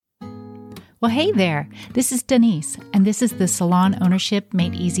Well, hey there. This is Denise, and this is the Salon Ownership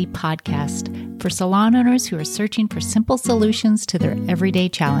Made Easy podcast for salon owners who are searching for simple solutions to their everyday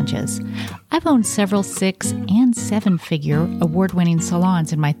challenges. I've owned several 6- and 7-figure award-winning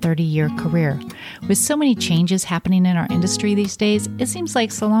salons in my 30-year career. With so many changes happening in our industry these days, it seems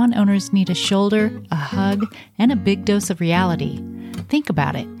like salon owners need a shoulder, a hug, and a big dose of reality. Think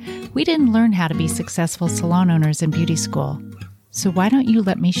about it. We didn't learn how to be successful salon owners in beauty school. So why don't you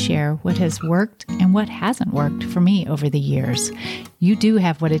let me share what has worked and what hasn't worked for me over the years? You do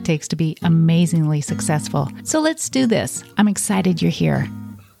have what it takes to be amazingly successful. So let's do this. I'm excited you're here.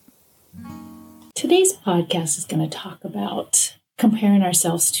 Today's podcast is going to talk about comparing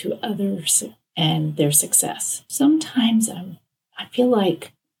ourselves to others and their success. Sometimes I feel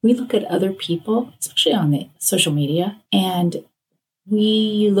like we look at other people, especially on the social media, and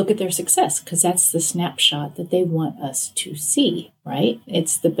we look at their success because that's the snapshot that they want us to see, right?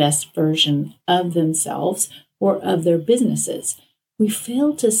 It's the best version of themselves or of their businesses. We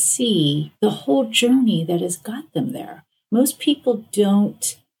fail to see the whole journey that has got them there. Most people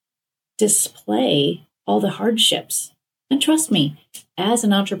don't display all the hardships. And trust me, as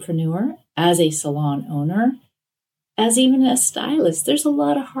an entrepreneur, as a salon owner, as even a stylist, there's a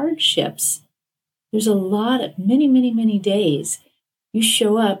lot of hardships. There's a lot of many days. You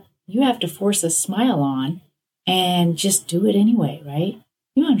show up, you have to force a smile on and just do it anyway, right?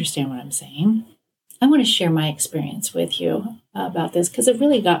 You understand what I'm saying. I want to share my experience with you about this because it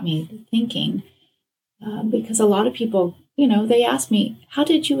really got me thinking. Because a lot of people, they ask me, how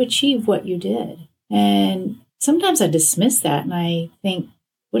did you achieve what you did? And sometimes I dismiss that and I think,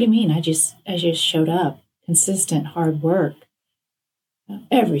 what do you mean? I just showed up, consistent, hard work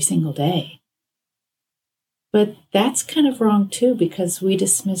every single day. But that's kind of wrong too, because we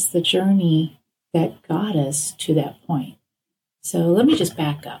dismiss the journey that got us to that point. So let me just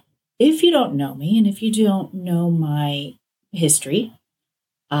back up. If you don't know me, and if you don't know my history,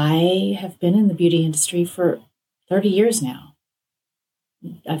 I have been in the beauty industry for 30 years now.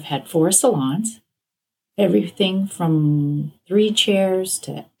 I've had 4 salons, everything from 3 chairs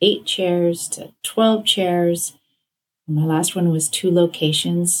to 8 chairs to 12 chairs. My last one was 2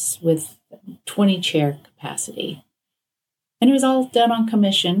 locations with 20 chair capacity. And it was all done on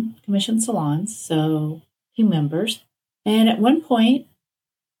commission salons, so few members. And at one point,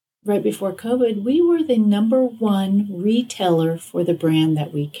 right before COVID, we were the number 1 retailer for the brand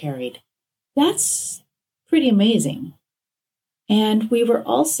that we carried. That's pretty amazing. And we were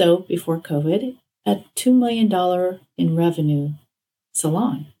also, before COVID, a $2 million in revenue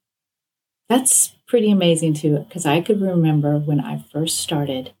salon. That's pretty amazing too, because I could remember when I first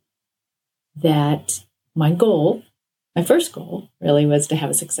started that my first goal really was to have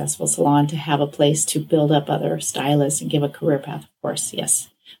a successful salon, to have a place to build up other stylists and give a career path, of course, yes.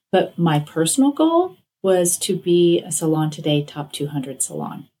 But my personal goal was to be a Salon Today Top 200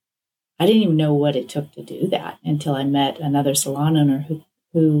 salon. I didn't even know what it took to do that until I met another salon owner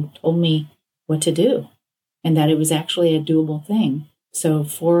who told me what to do and that it was actually a doable thing. So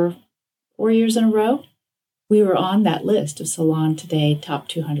for 4 years in a row, we were on that list of Salon Today Top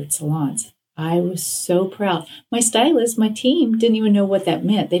 200 salons. I was so proud. My stylist, my team didn't even know what that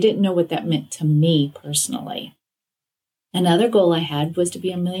meant. They didn't know what that meant to me personally. Another goal I had was to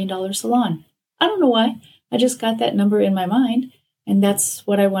be $1 million salon. I don't know why. I just got that number in my mind, and that's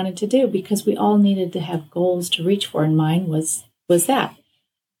what I wanted to do because we all needed to have goals to reach for, and mine was that.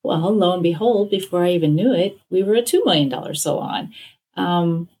 Well, lo and behold, before I even knew it, we were a $2 million salon.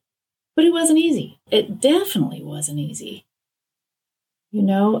 But it wasn't easy. It definitely wasn't easy.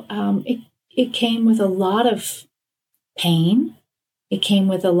 It came with a lot of pain. It came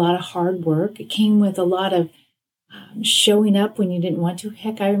with a lot of hard work. It came with a lot of showing up when you didn't want to.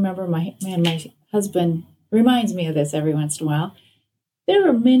 Heck, I remember my husband reminds me of this every once in a while. There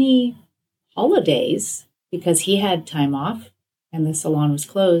were many holidays, because he had time off and the salon was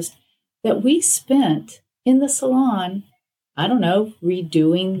closed, that we spent in the salon, I don't know,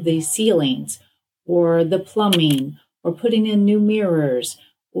 redoing the ceilings or the plumbing or putting in new mirrors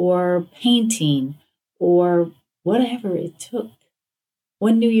or painting or whatever it took.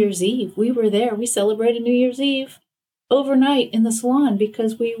 One New Year's Eve, we were there. We celebrated New Year's Eve overnight in the salon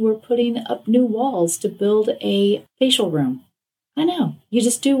because we were putting up new walls to build a facial room. I know, you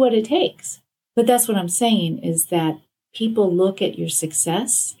just do what it takes. But that's what I'm saying is that people look at your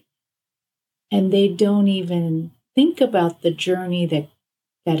success and they don't even think about the journey that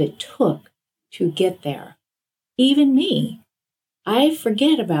it took to get there. Even me, I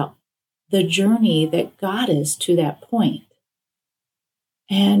forget about the journey that got us to that point.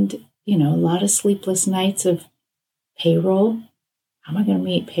 And, a lot of sleepless nights of payroll, How am I going to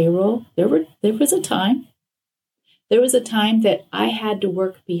meet payroll? There was a time. There was a time that I had to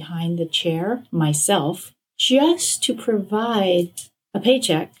work behind the chair myself just to provide a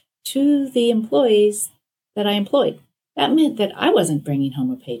paycheck to the employees that I employed. That meant that I wasn't bringing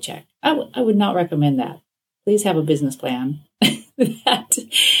home a paycheck. I would not recommend that. Please have a business plan that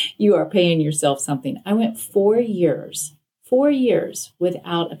you are paying yourself something. I went 4 years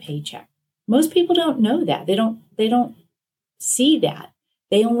without a paycheck. Most people don't know that. They don't see that.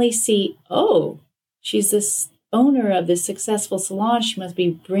 They only see, oh, she's this owner of this successful salon. She must be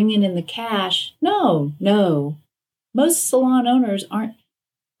bringing in the cash. No. Most salon owners aren't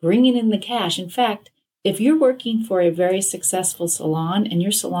bringing in the cash. In fact, if you're working for a very successful salon and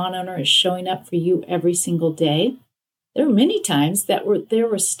your salon owner is showing up for you every single day, there were many times there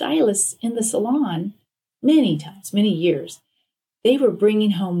were stylists in the salon, many times, many years. They were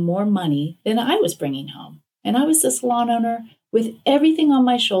bringing home more money than I was bringing home. And I was the salon owner with everything on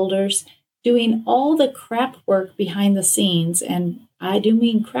my shoulders, doing all the crap work behind the scenes. And I do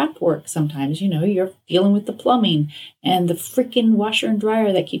mean crap work sometimes. You're dealing with the plumbing and the freaking washer and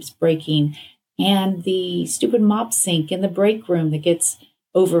dryer that keeps breaking and the stupid mop sink in the break room that gets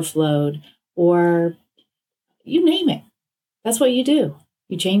overflowed, or you name it. That's what you do.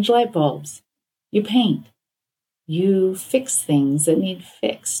 You change light bulbs. You paint. You fix things that need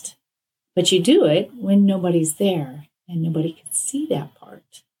fixed. But you do it when nobody's there and nobody can see that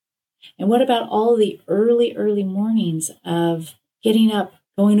part. And what about all the early mornings of getting up,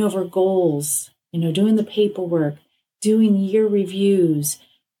 going over goals, doing the paperwork, doing year reviews,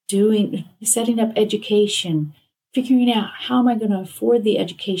 setting up education, figuring out how am I going to afford the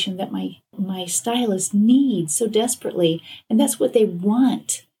education that my stylist needs so desperately. And that's what they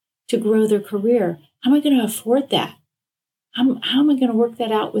want to grow their career. How am I going to afford that? How am I going to work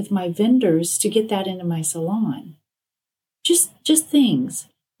that out with my vendors to get that into my salon? Just things.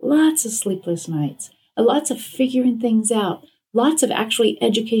 Lots of sleepless nights, lots of figuring things out, lots of actually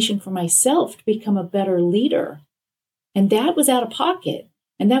education for myself to become a better leader. And that was out of pocket.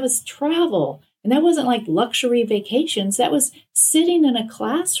 And that was travel. And that wasn't like luxury vacations. That was sitting in a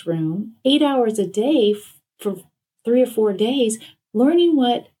classroom 8 hours a day for 3 or 4 days, learning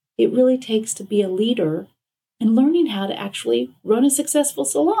what it really takes to be a leader and learning how to actually run a successful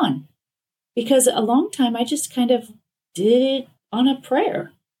salon. Because a long time, I just kind of did it on a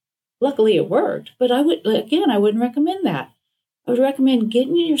prayer. Luckily, it worked. But I wouldn't recommend that. I would recommend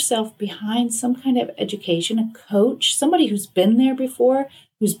getting yourself behind some kind of education, a coach, somebody who's been there before,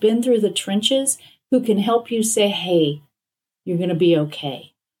 who's been through the trenches, who can help you say, hey, you're going to be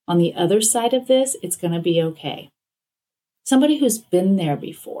okay. On the other side of this, it's going to be okay. Somebody who's been there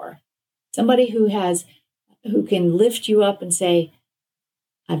before, somebody who can lift you up and say,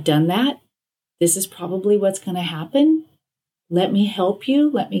 I've done that. This is probably what's going to happen. Let me help you.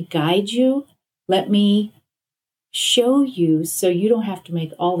 Let me guide you. Let me show you so you don't have to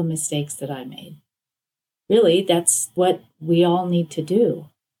make all the mistakes that I made. Really, that's what we all need to do.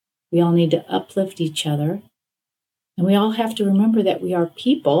 We all need to uplift each other. And we all have to remember that we are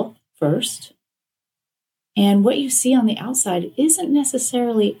people first. And what you see on the outside isn't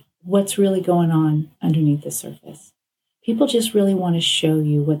necessarily what's really going on underneath the surface. People just really want to show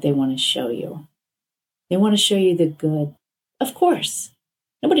you what they want to show you. They want to show you the good. Of course,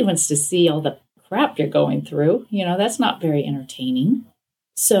 nobody wants to see all the crap you're going through. That's not very entertaining.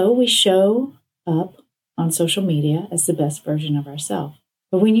 So we show up on social media as the best version of ourselves.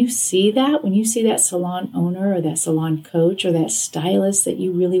 But when you see that salon owner or that salon coach or that stylist that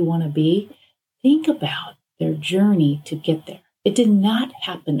you really want to be, think about their journey to get there. It did not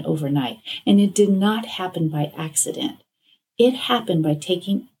happen overnight, and it did not happen by accident. It happened by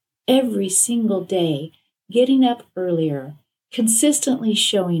taking every single day, getting up earlier, consistently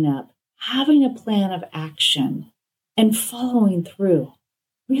showing up, having a plan of action, and following through.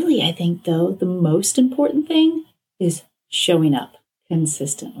 Really, I think, though, the most important thing is showing up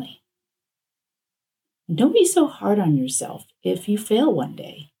consistently. And don't be so hard on yourself if you fail one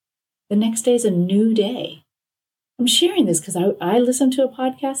day. The next day is a new day. I'm sharing this because I listened to a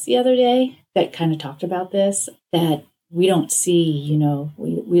podcast the other day that kind of talked about this, that we don't see,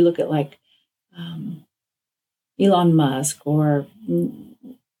 we look at like Elon Musk or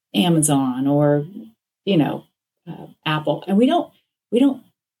Amazon or, Apple. And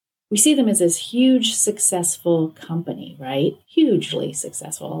we see them as this huge successful company, right? Hugely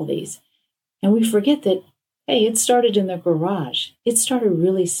successful, all these. And we forget that, hey, it started in their garage. It started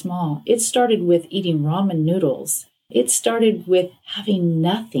really small. It started with eating ramen noodles. It started with having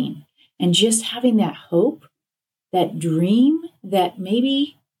nothing and just having that hope, that dream that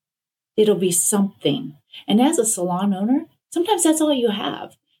maybe it'll be something. And as a salon owner, Sometimes that's all you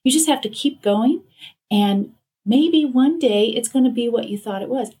have. You just have to keep going, and maybe one day it's going to be what you thought it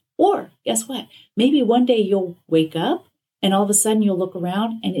was. Or guess what? Maybe one day you'll wake up and all of a sudden you'll look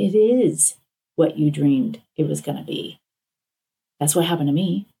around and it is what you dreamed it was going to be. That's what happened to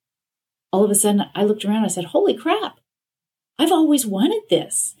me. All of a sudden I looked around and I said, holy crap, I've always wanted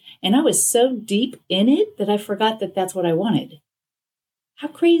this. And I was so deep in it that I forgot that that's what I wanted. How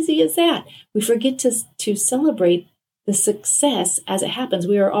crazy is that? We forget to celebrate the success as it happens.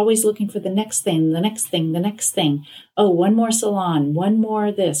 We are always looking for the next thing, the next thing, the next thing. Oh, one more salon, one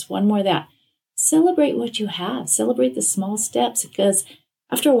more this, one more that. Celebrate what you have. Celebrate the small steps, because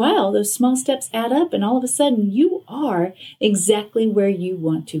after a while, those small steps add up and all of a sudden you are exactly where you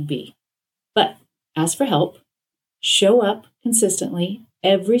want to be. But ask for help. Show up consistently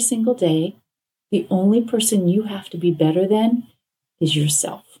every single day. The only person you have to be better than is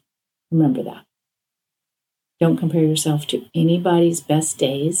yourself. Remember that. Don't compare yourself to anybody's best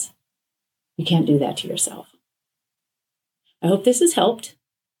days. You can't do that to yourself. I hope this has helped.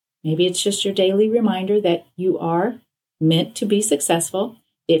 Maybe it's just your daily reminder that you are meant to be successful.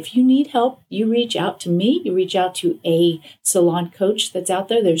 If you need help, you reach out to me. You reach out to a salon coach that's out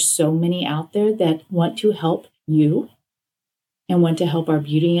there. There's so many out there that want to help you and want to help our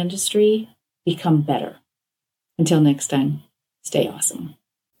beauty industry become better. Until next time, stay awesome.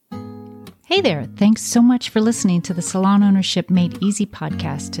 Hey there, thanks so much for listening to the Salon Ownership Made Easy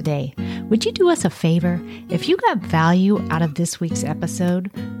podcast today. Would you do us a favor? If you got value out of this week's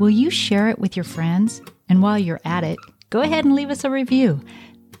episode, will you share it with your friends? And while you're at it, go ahead and leave us a review.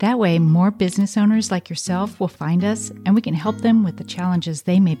 That way, more business owners like yourself will find us and we can help them with the challenges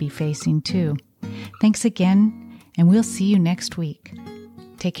they may be facing too. Thanks again, and we'll see you next week.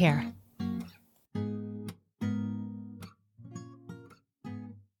 Take care.